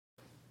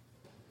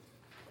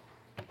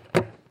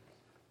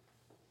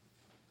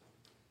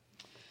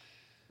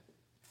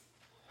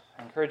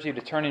encourage you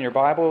to turn in your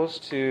Bibles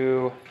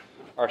to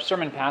our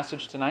sermon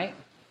passage tonight,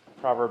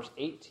 Proverbs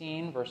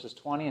 18, verses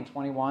 20 and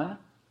 21.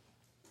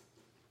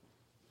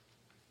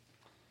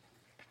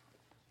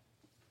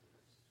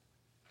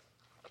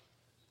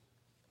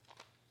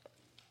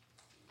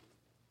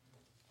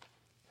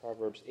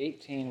 Proverbs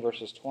 18,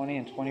 verses 20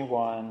 and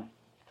 21.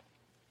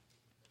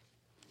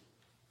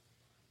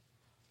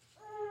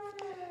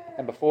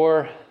 And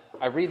before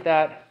I read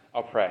that,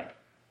 I'll pray.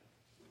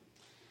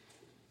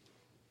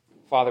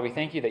 Father, we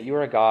thank you that you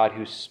are a God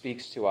who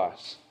speaks to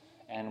us,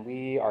 and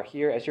we are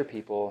here as your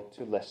people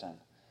to listen.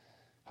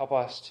 Help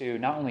us to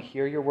not only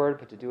hear your word,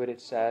 but to do what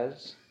it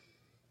says,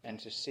 and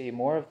to see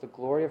more of the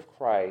glory of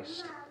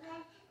Christ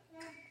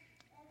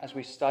as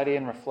we study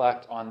and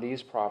reflect on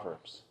these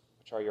Proverbs,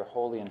 which are your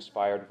holy,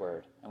 inspired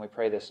word. And we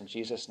pray this in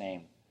Jesus'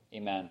 name.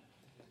 Amen.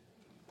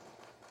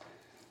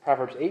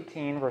 Proverbs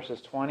 18, verses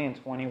 20 and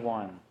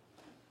 21.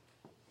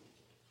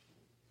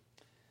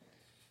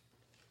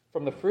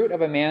 From the fruit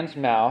of a man's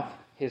mouth,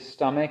 his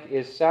stomach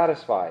is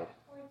satisfied.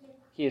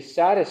 He is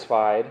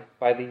satisfied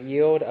by the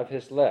yield of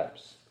his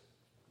lips.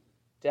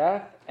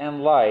 Death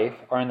and life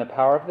are in the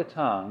power of the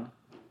tongue,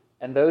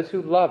 and those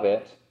who love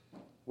it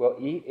will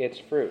eat its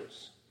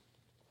fruits.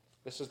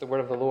 This is the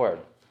word of the Lord.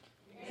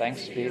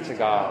 Thanks be to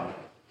God.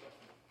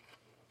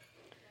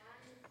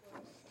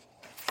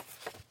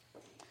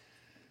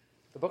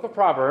 The book of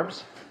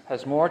Proverbs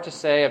has more to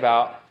say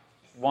about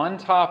one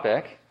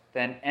topic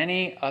than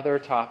any other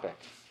topic.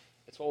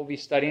 It's what we'll be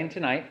studying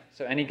tonight.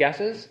 So any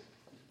guesses?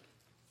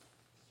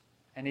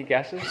 Any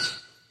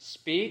guesses?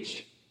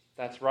 Speech.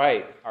 That's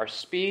right. Our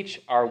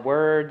speech, our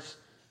words,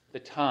 the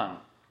tongue.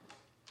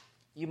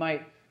 You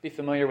might be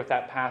familiar with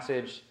that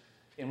passage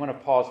in one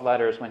of Paul's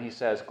letters when he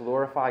says,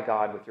 glorify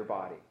God with your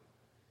body.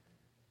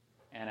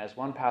 And as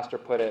one pastor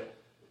put it,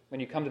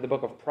 when you come to the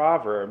book of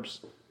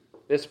Proverbs,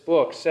 this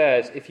book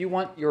says, if you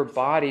want your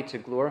body to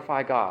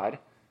glorify God,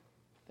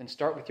 then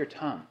start with your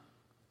tongue.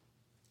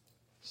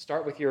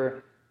 Start with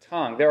your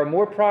tongue. There are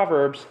more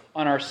proverbs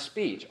on our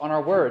speech, on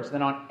our words,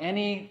 than on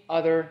any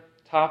other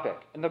topic.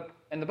 And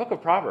the book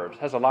of Proverbs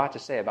has a lot to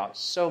say about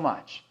so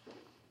much.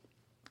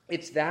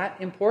 It's that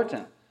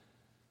important.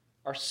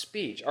 Our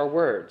speech, our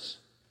words,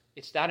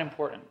 it's that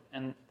important.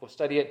 And we'll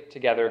study it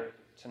together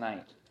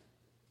tonight.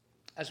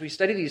 As we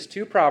study these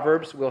two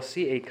proverbs, we'll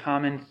see a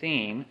common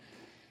theme.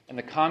 And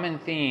the common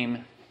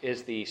theme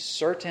is the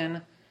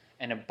certain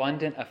and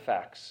abundant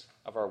effects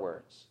of our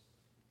words.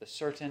 The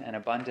certain and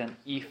abundant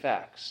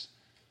effects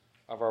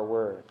of our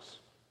words.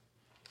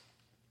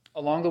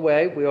 Along the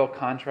way, we'll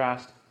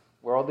contrast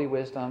worldly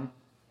wisdom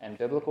and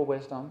biblical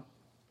wisdom.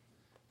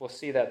 We'll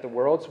see that the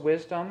world's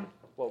wisdom,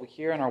 what we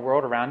hear in our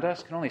world around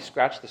us, can only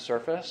scratch the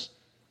surface,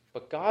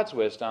 but God's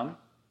wisdom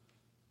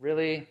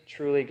really,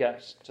 truly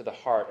gets to the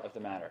heart of the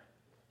matter.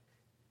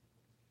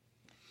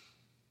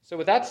 So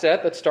with that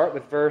said, let's start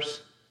with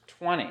verse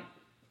 20.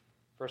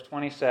 Verse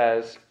 20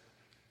 says,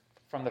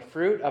 from the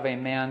fruit of a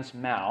man's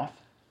mouth,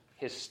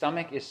 his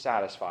stomach is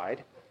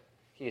satisfied.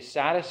 He is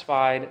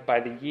satisfied by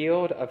the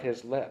yield of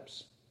his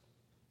lips.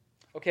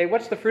 Okay,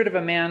 what's the fruit of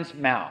a man's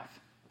mouth?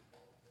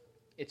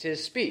 It's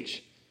his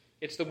speech.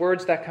 It's the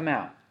words that come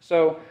out.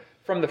 So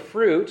from the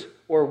fruit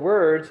or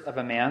words of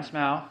a man's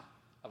mouth,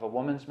 of a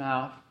woman's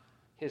mouth,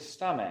 his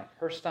stomach,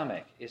 her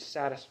stomach is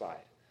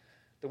satisfied.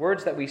 The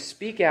words that we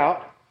speak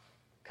out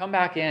come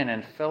back in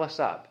and fill us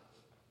up.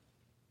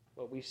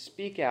 What we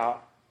speak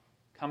out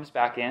comes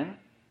back in.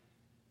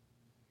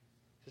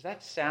 Does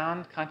that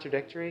sound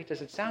contradictory?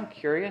 Does it sound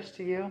curious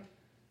to you?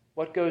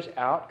 What goes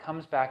out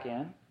comes back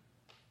in?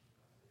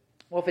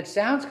 Well, if it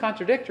sounds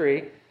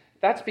contradictory,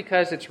 that's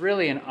because it's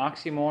really an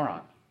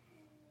oxymoron.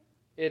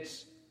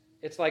 It's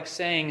like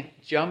saying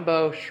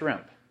jumbo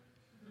shrimp.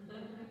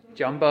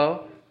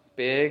 Jumbo,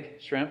 big,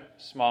 shrimp,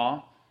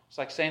 small. It's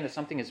like saying that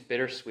something is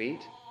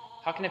bittersweet.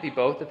 How can it be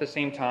both at the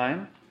same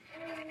time?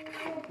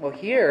 Well,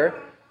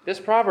 here, this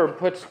proverb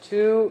puts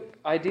two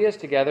ideas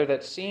together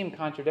that seem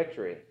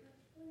contradictory.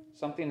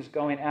 Something's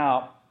going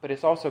out, but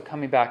it's also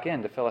coming back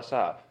in to fill us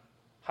up.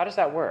 How does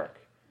that work?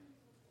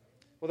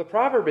 Well, the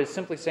proverb is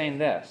simply saying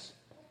this.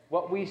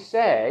 What we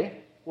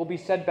say will be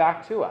said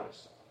back to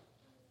us.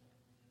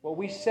 What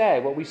we say,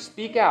 what we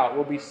speak out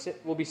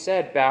will be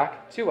said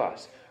back to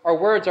us. Our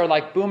words are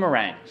like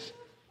boomerangs.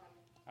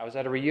 I was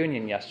at a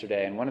reunion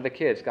yesterday, and one of the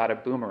kids got a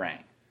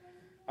boomerang.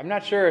 I'm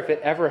not sure if it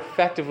ever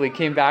effectively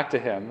came back to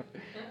him,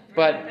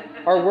 but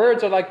our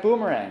words are like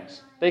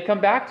boomerangs. They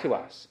come back to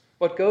us.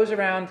 What goes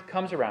around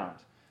comes around.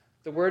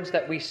 The words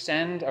that we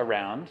send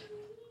around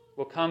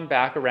will come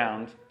back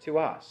around to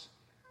us.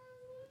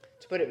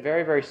 To put it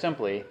very, very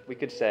simply, we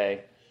could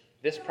say,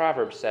 this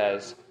proverb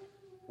says,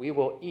 we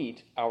will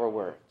eat our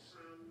words.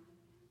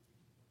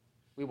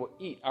 We will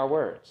eat our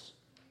words.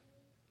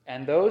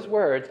 And those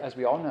words, as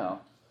we all know,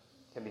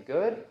 can be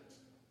good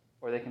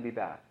or they can be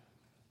bad.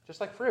 Just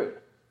like fruit.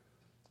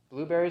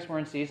 Blueberries were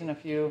in season a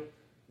few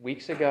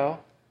weeks ago.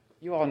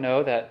 You all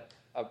know that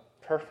a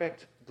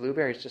perfect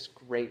blueberry is just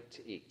great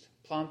to eat.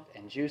 Plump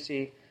and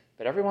juicy,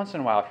 but every once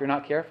in a while, if you're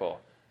not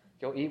careful,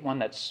 you'll eat one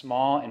that's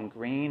small and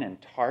green and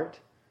tart,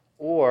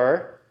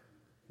 or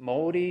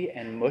moldy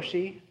and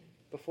mushy.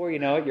 Before you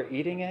know it, you're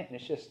eating it, and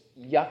it's just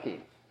yucky.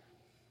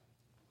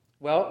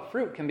 Well,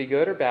 fruit can be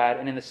good or bad,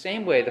 and in the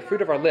same way, the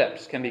fruit of our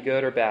lips can be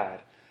good or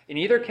bad. In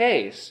either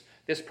case,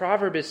 this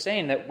proverb is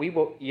saying that we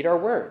will eat our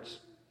words.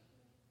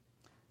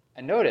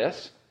 And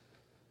notice,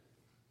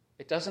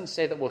 it doesn't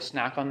say that we'll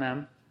snack on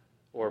them,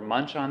 or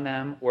munch on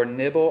them, or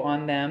nibble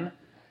on them.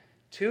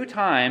 2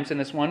 times in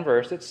this one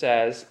verse it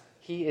says,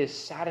 he is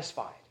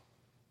satisfied.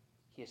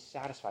 He is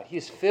satisfied. He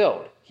is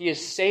filled. He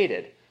is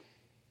sated.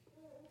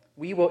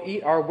 We will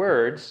eat our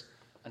words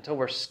until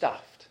we're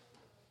stuffed.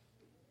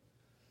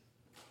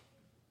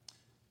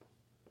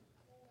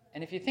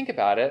 And if you think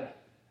about it,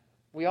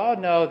 we all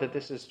know that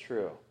this is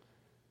true.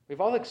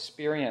 We've all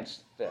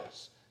experienced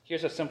this.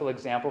 Here's a simple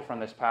example from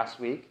this past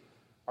week.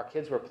 Our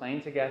kids were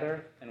playing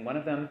together, and one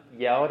of them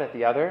yelled at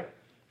the other.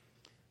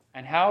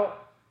 And how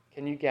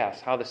can you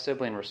guess how the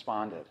sibling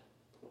responded?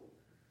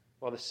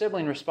 Well, the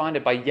sibling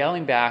responded by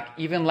yelling back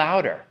even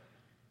louder.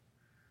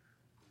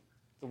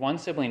 The one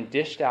sibling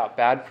dished out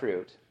bad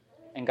fruit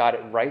and got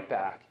it right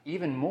back,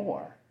 even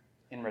more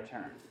in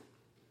return.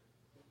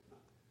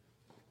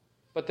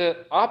 But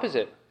the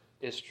opposite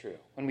is true.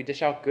 When we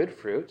dish out good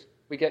fruit,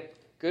 we get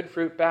good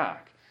fruit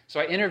back. So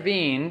I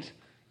intervened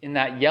in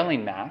that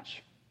yelling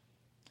match,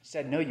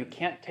 said, no, you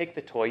can't take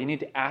the toy. You need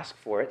to ask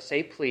for it.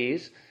 Say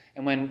please.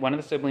 And when one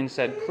of the siblings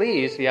said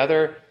please, the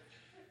other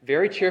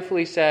very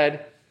cheerfully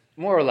said,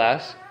 more or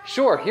less,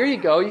 sure, here you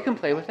go. You can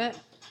play with it.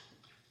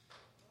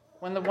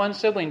 When the one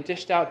sibling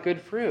dished out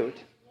good fruit,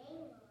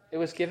 it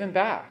was given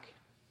back.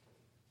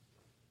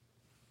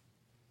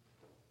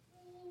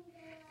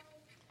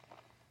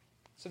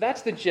 So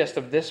that's the gist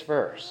of this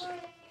verse.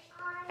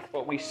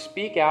 What we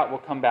speak out will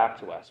come back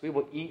to us. We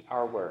will eat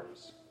our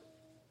words.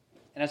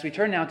 And as we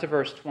turn now to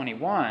verse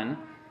 21,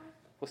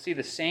 we'll see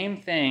the same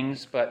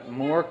things, but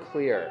more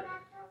clear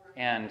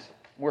and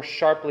more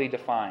sharply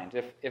defined.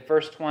 If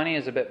verse 20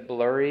 is a bit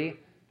blurry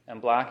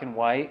and black and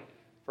white,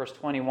 verse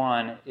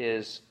 21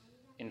 is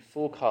in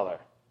full color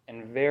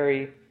and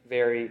very,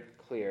 very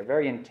clear,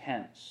 very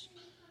intense.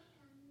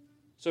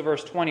 So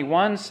verse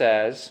 21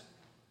 says,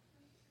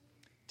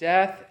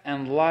 death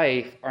and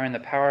life are in the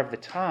power of the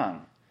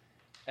tongue,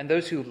 and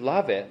those who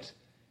love it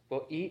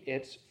will eat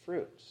its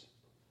fruits.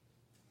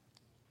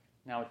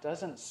 Now, it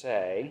doesn't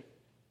say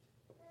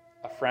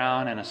a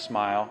frown and a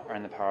smile are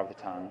in the power of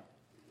the tongue.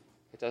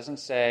 It doesn't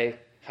say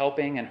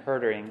helping and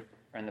hurting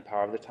are in the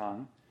power of the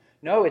tongue.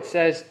 No, it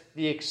says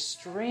the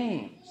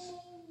extremes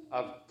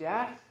of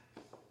death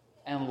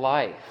and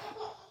life.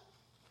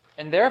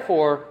 And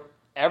therefore,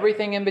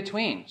 everything in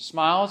between,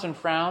 smiles and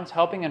frowns,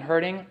 helping and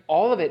hurting,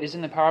 all of it is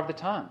in the power of the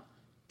tongue.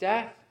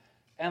 Death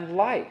and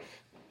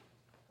life.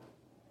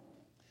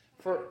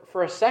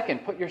 For a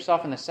second, put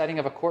yourself in the setting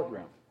of a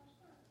courtroom.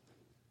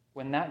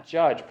 When that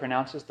judge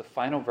pronounces the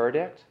final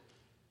verdict,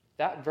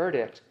 that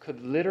verdict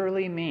could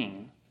literally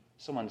mean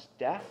someone's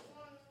death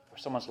or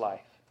someone's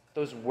life.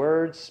 Those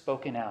words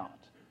spoken out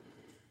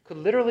could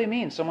literally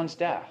mean someone's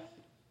death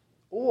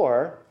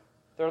or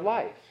their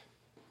life.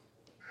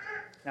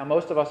 Now,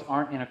 most of us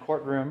aren't in a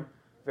courtroom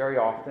very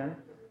often,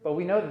 but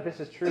we know that this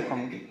is true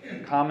from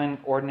common,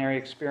 ordinary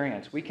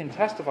experience. We can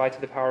testify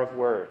to the power of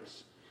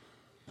words.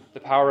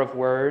 The power of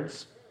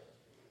words,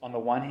 on the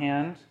one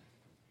hand,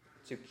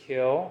 to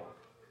kill,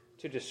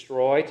 to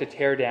destroy, to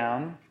tear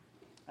down.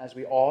 As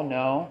we all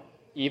know,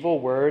 evil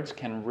words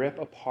can rip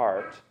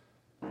apart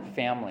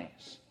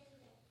families,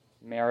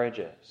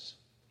 marriages,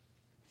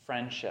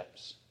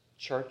 friendships,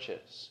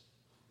 churches,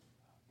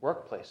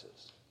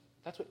 workplaces.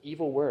 That's what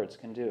evil words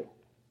can do.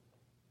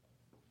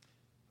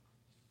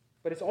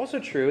 But it's also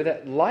true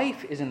that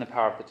life is in the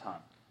power of the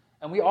tongue.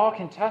 And we all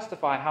can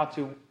testify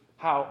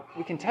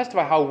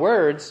how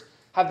words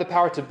have the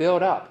power to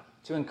build up,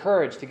 to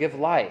encourage, to give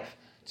life,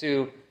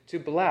 to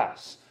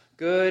bless.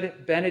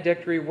 Good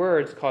benedictory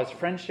words cause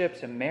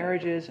friendships and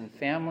marriages and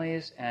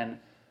families and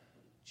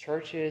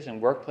churches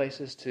and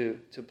workplaces to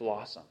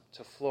blossom,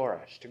 to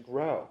flourish, to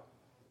grow.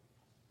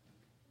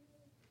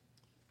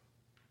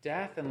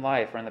 Death and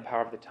life are in the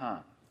power of the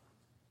tongue.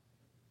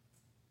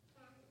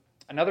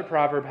 Another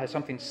proverb has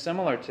something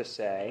similar to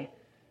say.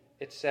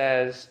 It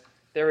says,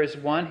 there is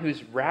one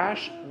whose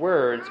rash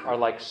words are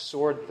like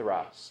sword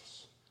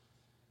thrusts,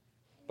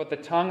 but the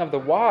tongue of the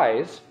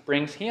wise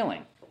brings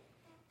healing.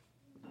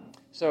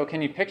 So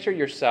can you picture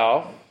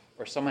yourself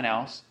or someone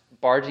else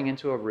barging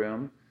into a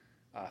room,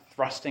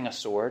 thrusting a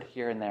sword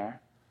here and there?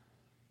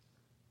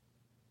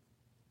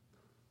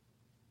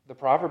 The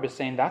proverb is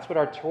saying that's what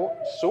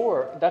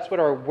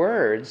our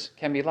words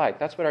can be like.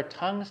 That's what our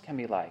tongues can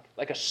be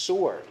like a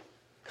sword,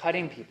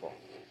 cutting people.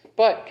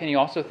 But can you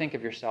also think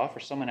of yourself or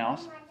someone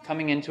else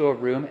coming into a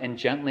room and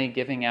gently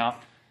giving out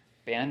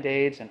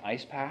Band-Aids and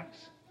ice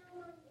packs?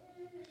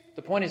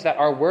 The point is that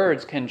our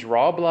words can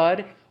draw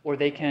blood or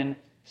they can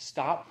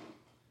stop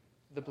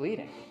the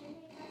bleeding.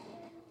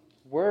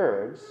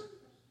 Words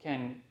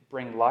can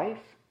bring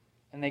life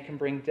and they can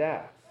bring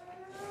death.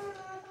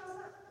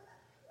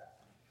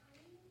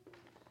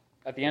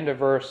 At the end of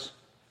verse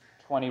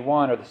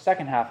 21, or the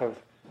second half of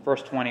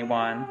verse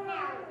 21,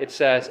 it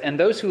says, "And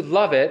those who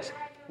love it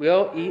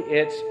will eat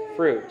its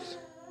fruits."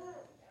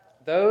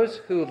 Those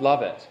who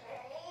love it.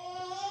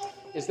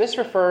 Is this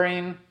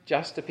referring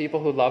just to people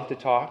who love to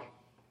talk?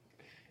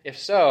 If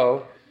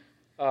so,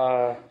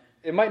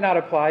 it might not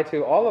apply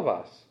to all of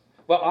us.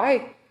 Well,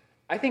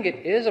 I think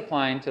it is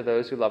applying to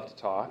those who love to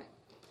talk,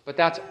 but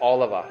that's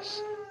all of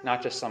us,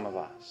 not just some of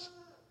us.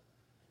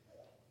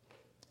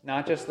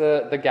 Not just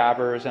the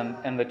gabbers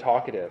and the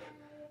talkative.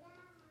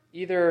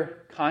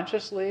 Either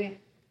consciously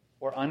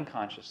or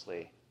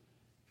unconsciously,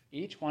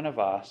 each one of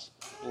us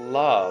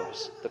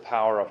loves the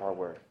power of our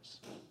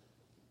words.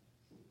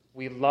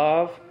 We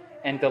love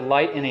and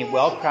delight in a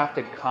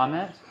well-crafted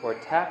comment or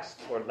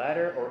text or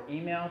letter or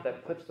email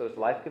that puts those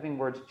life-giving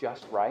words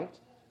just right.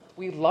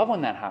 We love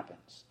when that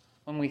happens.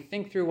 When we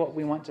think through what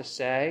we want to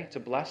say to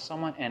bless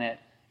someone and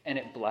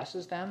it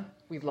blesses them,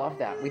 we love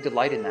that. We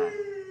delight in that.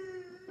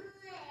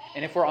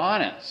 And if we're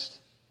honest,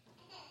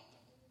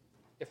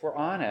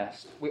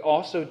 we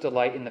also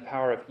delight in the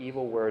power of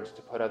evil words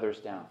to put others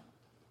down,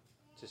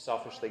 to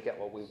selfishly get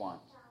what we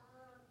want.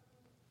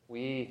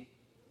 We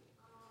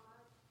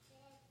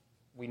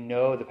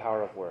know the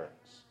power of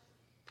words.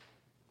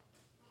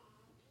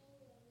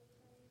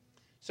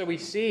 So we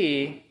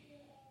see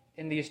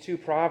in these two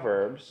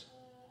Proverbs,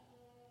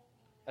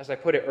 as I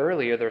put it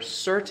earlier, there are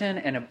certain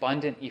and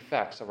abundant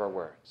effects of our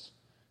words.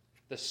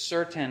 The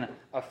certain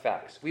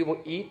effects. We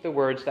will eat the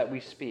words that we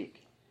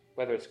speak,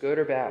 whether it's good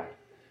or bad.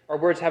 Our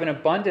words have an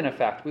abundant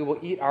effect. We will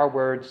eat our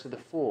words to the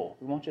full.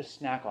 We won't just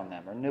snack on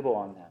them or nibble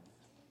on them.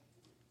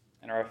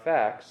 And our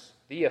effects,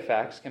 the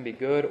effects, can be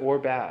good or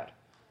bad,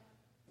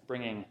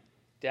 bringing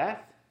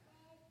death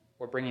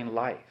or bringing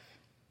life.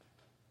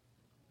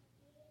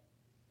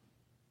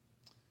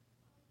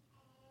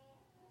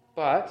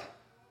 But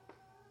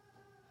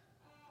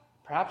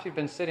perhaps you've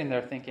been sitting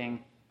there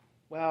thinking,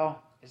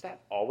 well, is that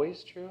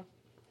always true?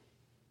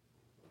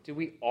 Do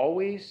we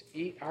always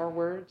eat our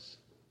words?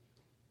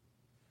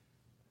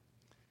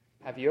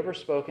 Have you ever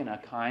spoken a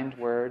kind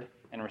word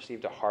and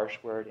received a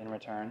harsh word in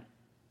return?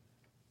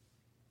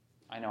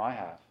 I know I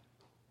have.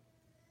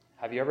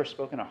 Have you ever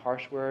spoken a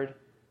harsh word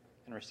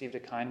and received a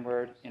kind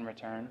word in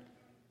return?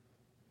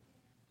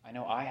 I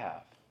know I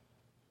have.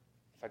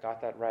 If I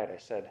got that right, I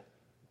said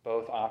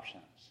both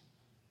options.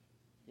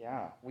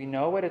 Yeah, we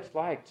know what it's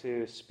like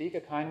to speak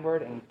a kind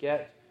word and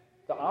get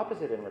the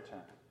opposite in return.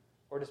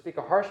 Or to speak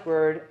a harsh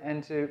word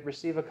and to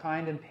receive a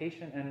kind and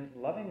patient and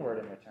loving word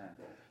in return.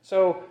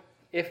 So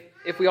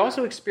if we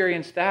also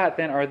experience that,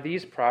 then are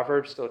these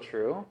Proverbs still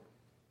true?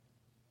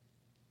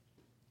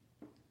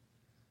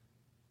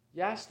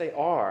 Yes, they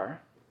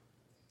are.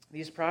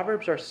 These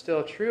Proverbs are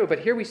still true, but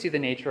here we see the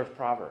nature of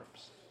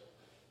Proverbs.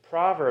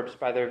 Proverbs,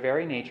 by their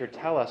very nature,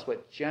 tell us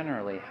what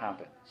generally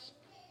happens.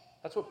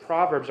 That's what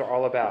Proverbs are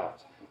all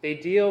about. They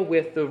deal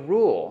with the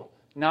rule,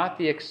 not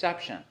the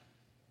exception.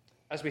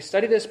 As we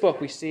study this book,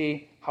 we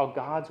see how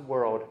God's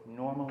world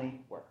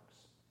normally works.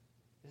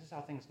 This is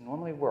how things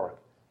normally work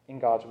in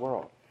God's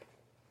world.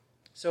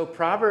 So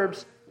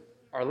Proverbs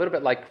are a little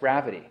bit like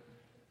gravity.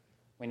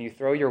 When you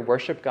throw your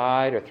worship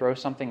guide or throw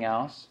something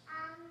else,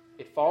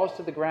 it falls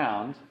to the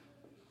ground,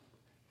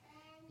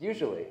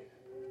 usually.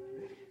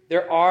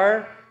 There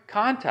are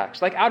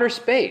contexts, like outer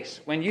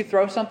space. When you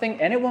throw something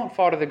and it won't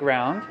fall to the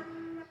ground.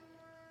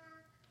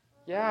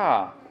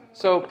 Yeah.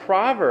 So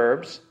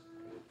Proverbs,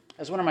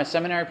 as one of my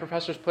seminary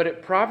professors put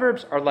it,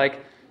 Proverbs are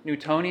like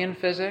Newtonian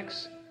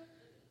physics.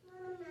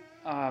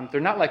 They're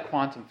not like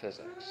quantum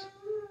physics.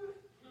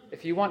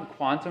 If you want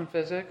quantum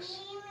physics,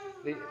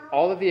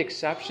 all of the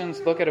exceptions,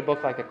 look at a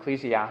book like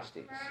Ecclesiastes.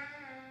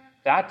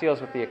 That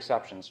deals with the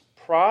exceptions.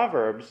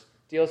 Proverbs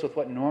deals with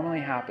what normally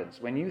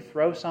happens. When you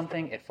throw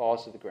something, it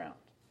falls to the ground.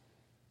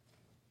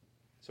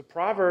 So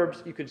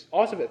Proverbs, you could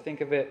also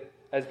think of it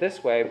as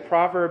this way.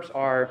 Proverbs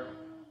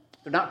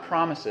they're not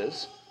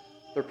promises,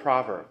 they're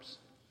proverbs.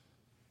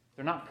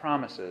 They're not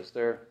promises,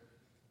 they're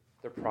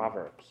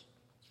proverbs.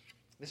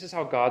 This is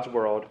how God's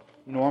world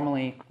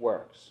normally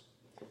works.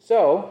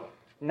 So,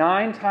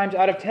 9 times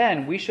out of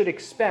 10, we should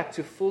expect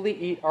to fully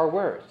eat our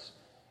words.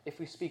 If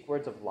we speak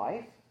words of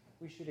life,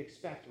 we should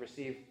expect to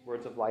receive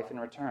words of life in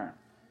return.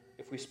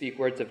 If we speak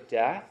words of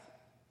death,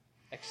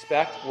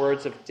 expect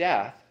words of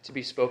death to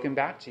be spoken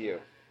back to you.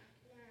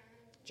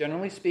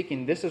 Generally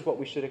speaking, this is what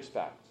we should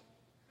expect.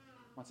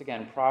 Once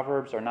again,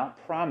 Proverbs are not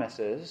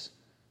promises,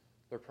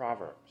 they're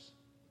proverbs.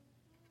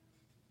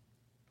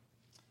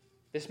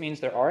 This means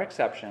there are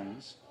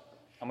exceptions,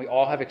 and we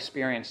all have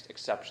experienced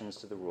exceptions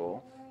to the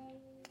rule.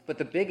 But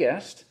the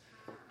biggest,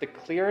 the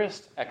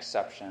clearest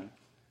exception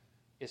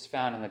is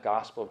found in the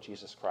gospel of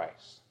Jesus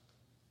Christ.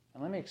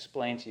 And let me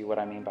explain to you what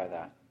I mean by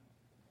that.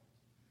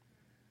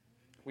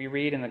 We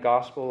read in the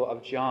Gospel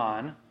of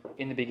John,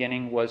 in the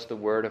beginning was the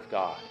Word of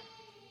God.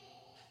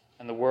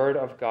 And the Word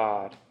of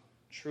God,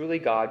 truly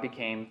God,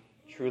 became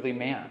truly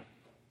man.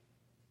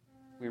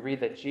 We read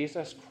that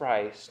Jesus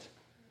Christ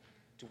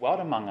dwelt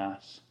among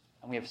us,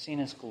 and we have seen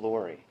his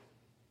glory.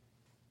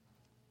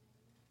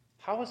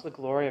 How was the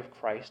glory of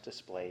Christ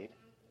displayed?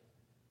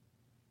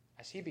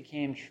 as he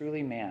became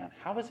truly man,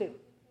 how was it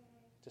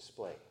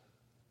displayed?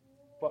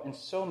 Well, in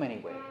so many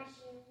ways.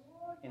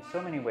 In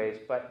so many ways,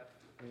 but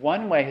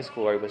one way his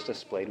glory was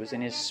displayed was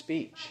in his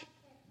speech,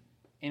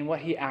 in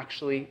what he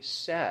actually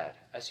said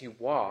as he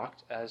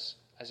walked as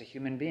a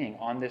human being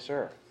on this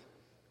earth.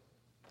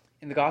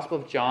 In the Gospel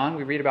of John,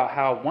 we read about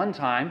how one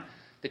time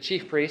the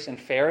chief priests and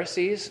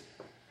Pharisees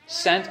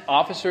sent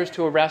officers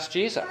to arrest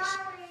Jesus.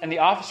 And the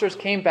officers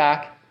came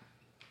back,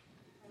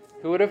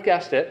 who would have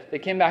guessed it? They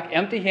came back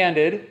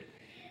empty-handed.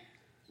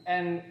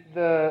 And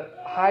the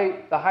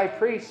high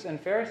priests and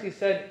Pharisees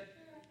said,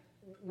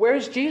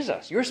 "Where's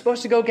Jesus? You're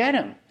supposed to go get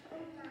him."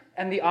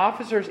 And the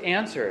officers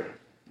answered,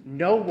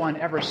 "No one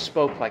ever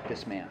spoke like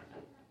this man.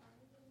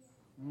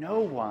 No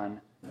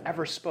one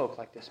ever spoke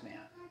like this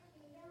man."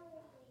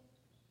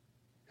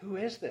 Who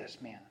is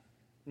this man?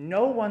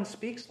 No one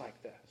speaks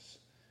like this.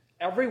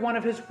 Every one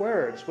of his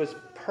words was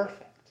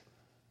perfect,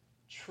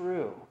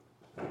 true,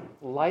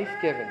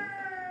 life-giving.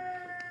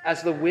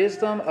 As the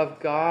wisdom of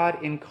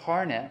God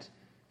incarnate,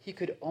 he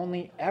could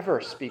only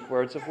ever speak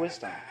words of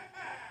wisdom.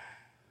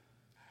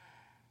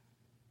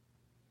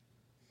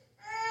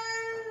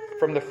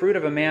 From the fruit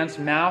of a man's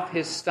mouth,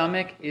 his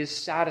stomach is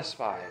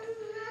satisfied.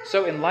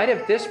 So in light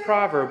of this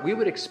proverb, we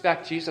would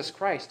expect Jesus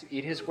Christ to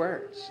eat his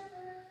words.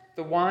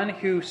 The one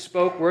who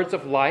spoke words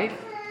of life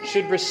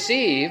should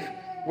receive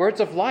words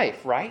of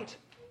life, right?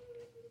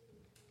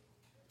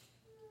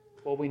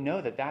 Well, we know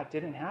that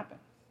didn't happen.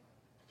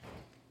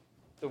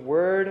 The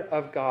Word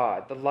of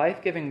God, the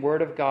life-giving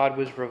Word of God,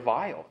 was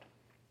reviled.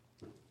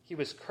 He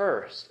was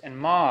cursed and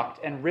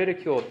mocked and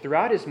ridiculed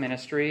throughout his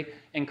ministry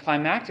and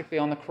climactically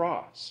on the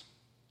cross.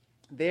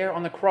 There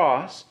on the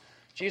cross,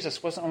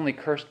 Jesus wasn't only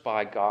cursed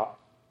by God,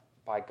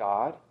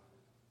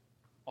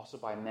 also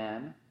by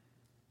men.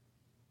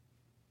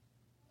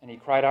 And he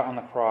cried out on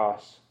the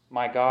cross,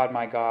 my God,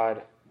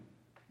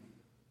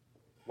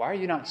 why are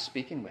you not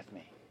speaking with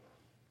me?"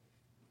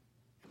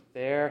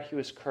 There he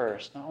was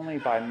cursed, not only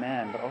by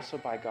men, but also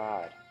by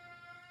God.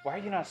 Why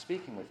are you not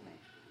speaking with me?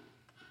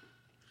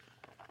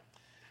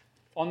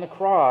 On the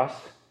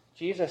cross,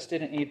 Jesus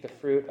didn't eat the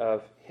fruit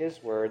of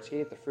his words. He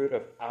ate the fruit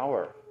of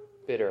our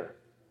bitter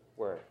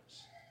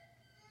words.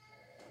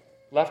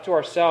 Left to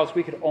ourselves,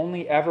 we could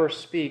only ever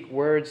speak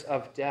words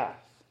of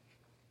death.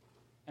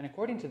 And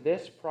according to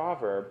this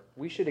proverb,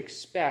 we should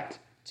expect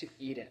to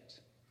eat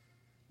it.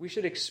 We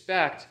should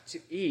expect to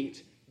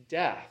eat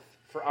death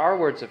for our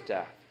words of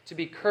death, to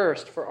be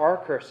cursed for our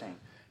cursing.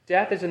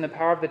 Death is in the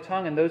power of the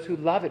tongue, and those who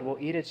love it will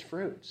eat its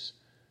fruits.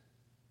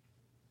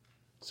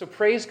 So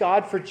praise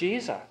God for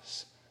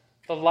Jesus,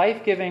 the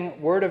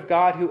life-giving Word of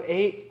God who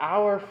ate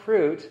our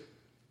fruit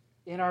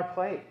in our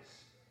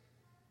place.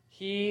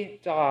 He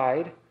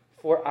died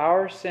for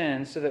our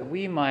sins so that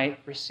we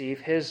might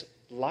receive his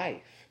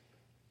life.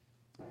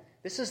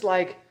 This is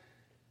like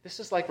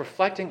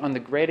reflecting on the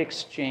great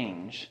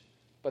exchange,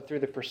 but through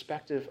the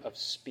perspective of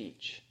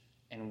speech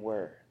and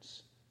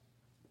words.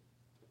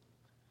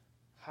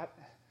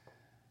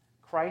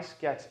 Christ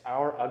gets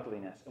our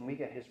ugliness, and we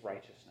get his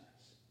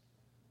righteousness.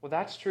 Well,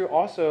 that's true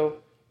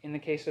also in the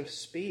case of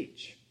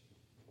speech.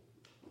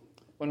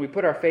 When we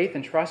put our faith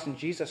and trust in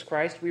Jesus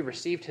Christ, we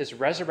received his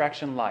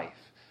resurrection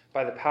life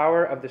by the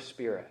power of the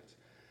Spirit.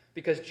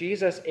 Because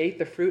Jesus ate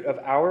the fruit of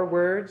our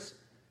words,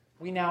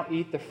 we now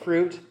eat the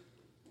fruit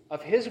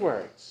of his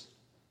words.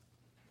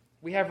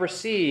 We have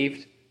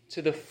received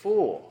to the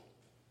full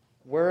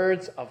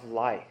words of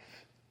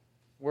life,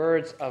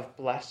 words of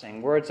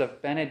blessing, words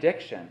of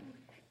benediction.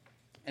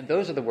 And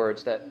those are the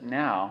words that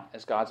now,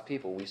 as God's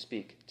people, we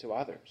speak to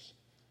others.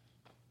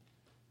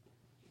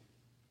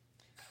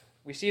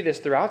 We see this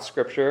throughout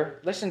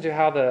Scripture. Listen to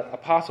how the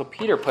Apostle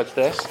Peter puts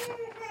this.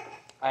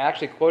 I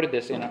actually quoted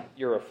this in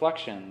your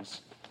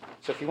reflections.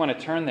 So if you want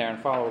to turn there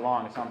and follow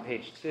along, it's on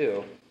page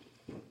 2.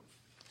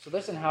 So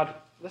listen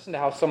to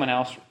how someone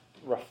else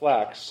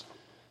reflects.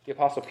 The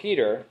Apostle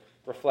Peter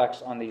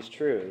reflects on these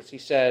truths. He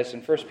says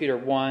in 1 Peter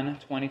 1,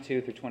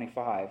 22 through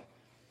 25,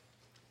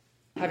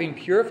 "Having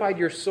purified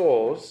your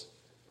souls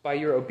by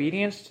your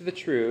obedience to the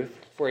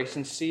truth for a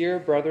sincere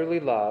brotherly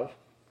love,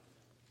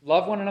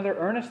 love one another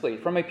earnestly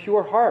from a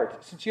pure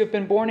heart, since you have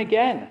been born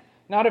again,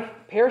 not of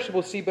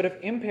perishable seed, but of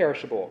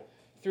imperishable,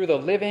 through the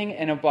living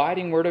and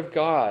abiding word of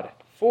God.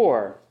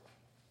 For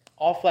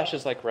all flesh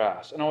is like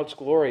grass, and all its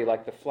glory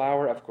like the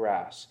flower of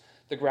grass.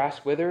 The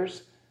grass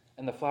withers,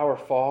 and the flower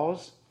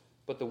falls,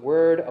 but the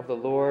word of the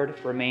Lord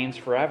remains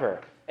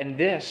forever." And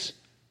this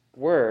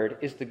word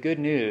is the good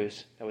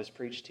news that was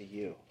preached to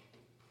you.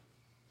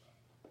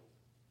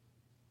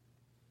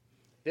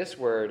 This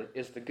word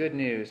is the good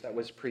news that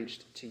was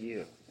preached to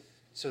you.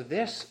 So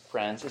this,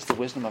 friends, is the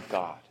wisdom of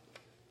God.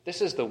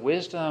 This is the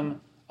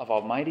wisdom of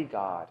Almighty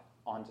God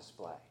on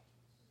display.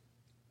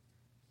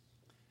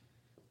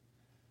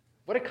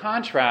 What a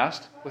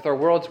contrast with our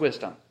world's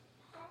wisdom.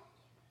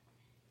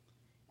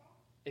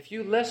 If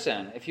you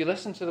listen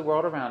to the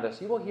world around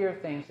us, you will hear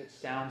things that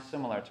sound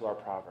similar to our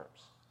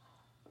Proverbs.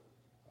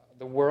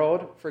 The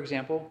world, for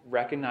example,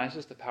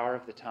 recognizes the power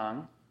of the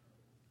tongue.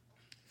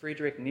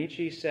 Friedrich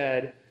Nietzsche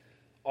said,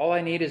 all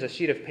I need is a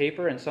sheet of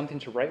paper and something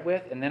to write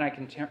with, and then I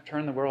can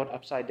turn the world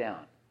upside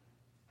down.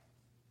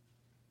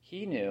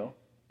 He knew,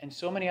 and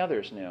so many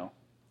others knew,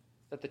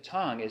 that the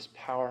tongue is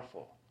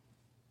powerful.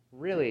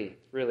 Really,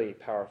 really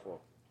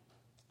powerful.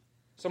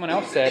 Someone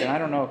else said, and I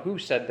don't know who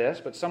said this,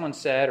 but someone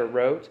said or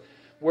wrote,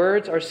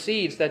 "Words are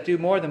seeds that do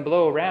more than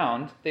blow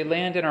around. They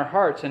land in our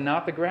hearts and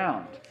not the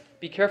ground.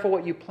 Be careful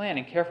what you plant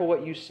and careful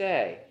what you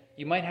say.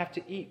 You might have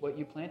to eat what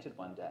you planted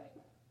one day."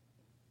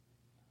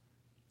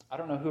 I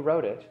don't know who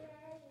wrote it,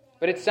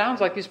 but it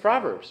sounds like these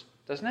Proverbs,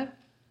 doesn't it?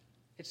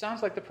 It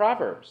sounds like the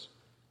Proverbs.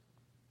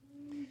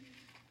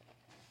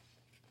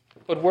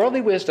 But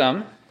worldly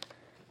wisdom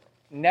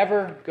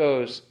never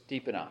goes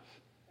deep enough.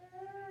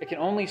 It can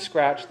only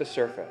scratch the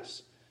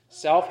surface.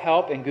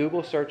 Self-help and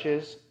Google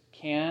searches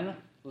can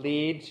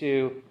lead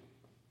to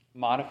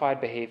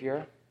modified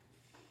behavior.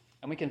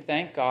 And we can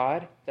thank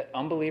God that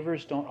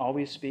unbelievers don't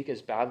always speak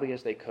as badly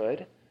as they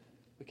could.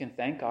 We can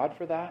thank God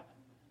for that.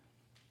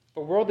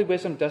 But worldly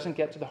wisdom doesn't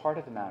get to the heart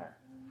of the matter.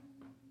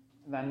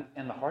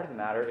 And the heart of the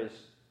matter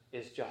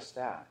is just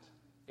that.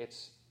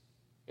 It's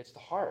the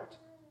heart.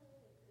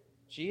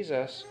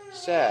 Jesus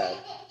said,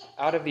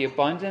 out of the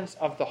abundance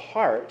of the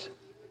heart,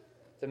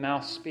 the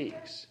mouth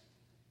speaks.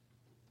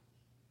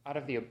 Out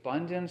of the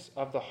abundance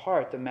of the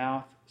heart, the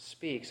mouth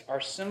speaks.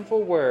 Our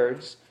sinful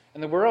words,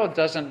 and the world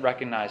doesn't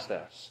recognize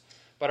this,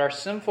 but our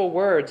sinful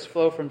words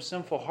flow from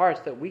sinful hearts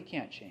that we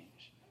can't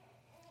change.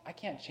 I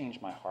can't change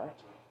my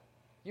heart.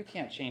 You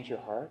can't change your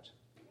heart.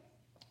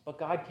 But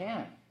God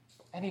can.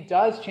 And He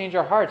does change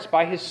our hearts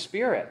by His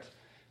Spirit.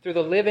 Through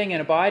the living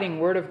and abiding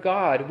Word of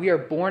God, we are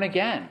born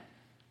again.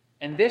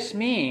 And this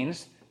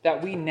means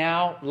that we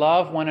now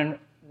love one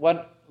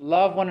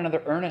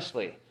another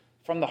earnestly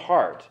from the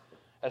heart,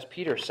 as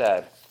Peter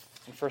said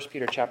in 1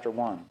 Peter chapter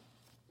 1.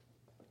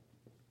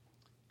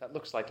 That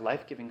looks like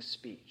life-giving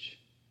speech,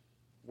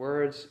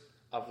 words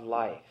of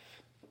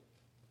life.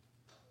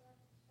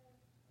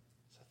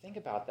 So think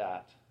about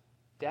that.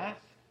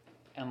 Death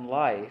and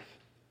life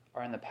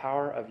are in the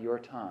power of your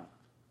tongue.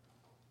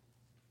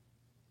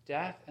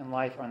 Death and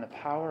life are in the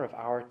power of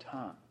our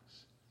tongues.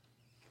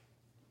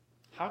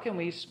 How can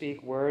we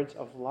speak words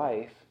of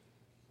life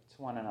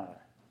to one another?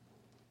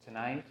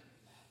 Tonight,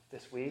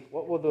 this week,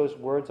 what will those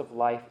words of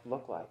life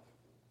look like?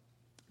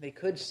 They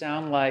could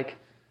sound like,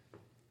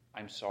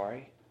 "I'm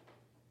sorry.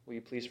 Will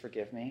you please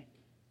forgive me?"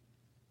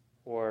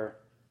 Or,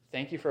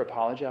 "Thank you for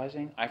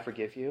apologizing. I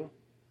forgive you."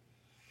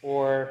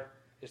 Or,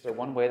 "Is there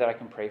one way that I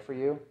can pray for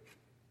you?"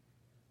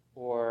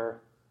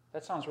 Or,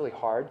 "That sounds really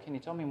hard. Can you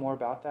tell me more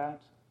about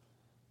that?"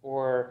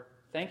 Or,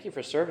 "Thank you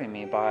for serving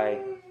me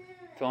by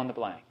fill in the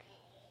blank."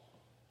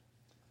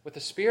 With the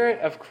Spirit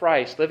of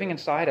Christ living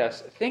inside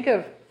us, think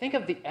of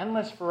the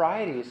endless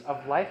varieties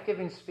of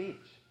life-giving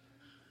speech.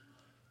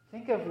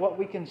 Think of what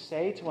we can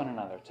say to one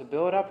another to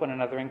build up one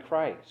another in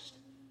Christ.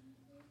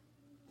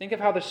 Think of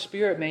how the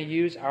Spirit may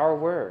use our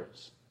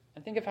words.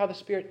 And think of how the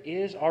Spirit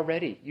is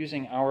already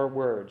using our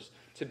words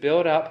to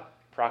build up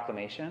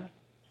proclamation,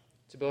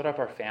 to build up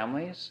our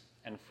families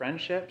and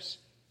friendships,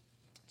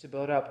 to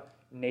build up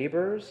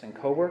neighbors and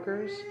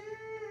coworkers.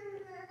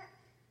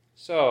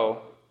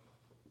 So,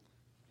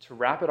 to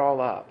wrap it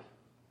all up,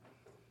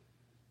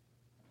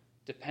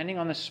 depending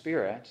on the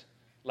Spirit,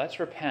 let's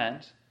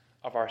repent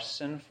of our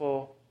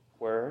sinful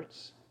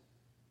words.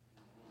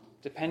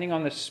 Depending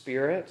on the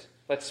Spirit,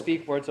 let's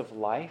speak words of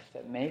life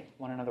that make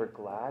one another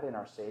glad in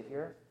our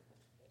Savior.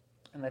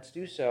 And let's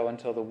do so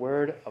until the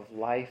Word of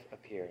life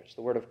appears,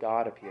 the Word of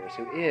God appears,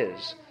 who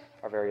is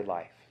our very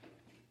life.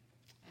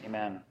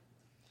 Amen.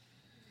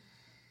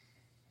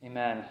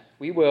 Amen.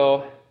 We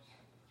will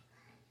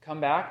come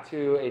back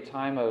to a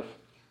time of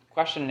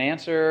question and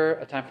answer,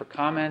 a time for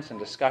comments and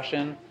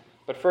discussion.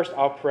 But first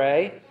I'll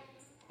pray,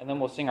 and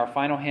then we'll sing our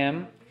final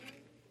hymn,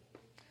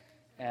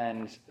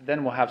 and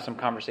then we'll have some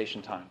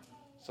conversation time.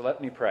 So let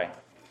me pray.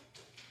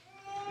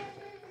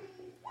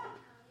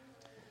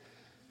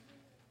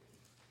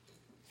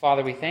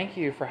 Father, we thank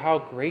you for how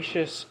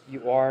gracious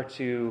you are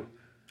to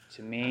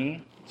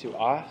me, to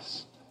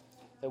us,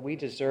 that we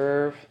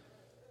deserve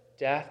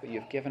death, but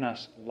you've given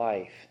us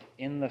life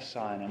in the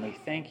Son. And we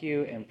thank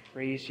you and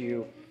praise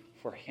you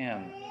for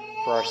him,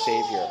 for our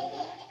Savior.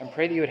 And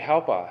pray that you would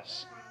help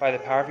us, by the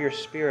power of your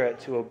Spirit,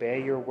 to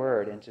obey your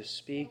word and to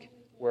speak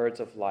words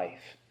of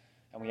life.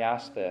 And we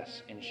ask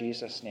this in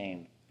Jesus'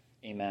 name.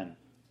 Amen.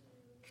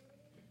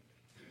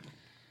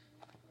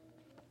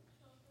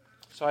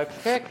 So I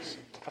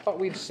thought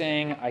we'd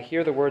sing I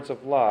Hear the Words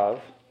of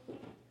Love.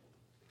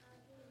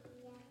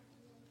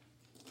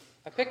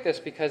 I picked this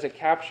because it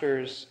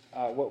captures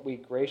what we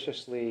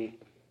graciously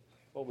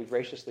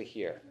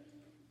hear.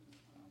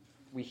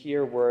 We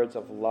hear words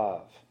of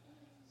love.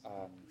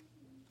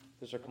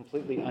 Those are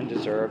completely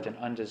undeserved and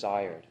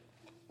undesired.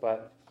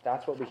 But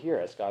that's what we hear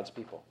as God's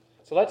people.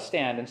 So let's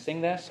stand and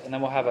sing this, and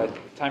then we'll have a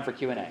time for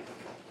Q&A.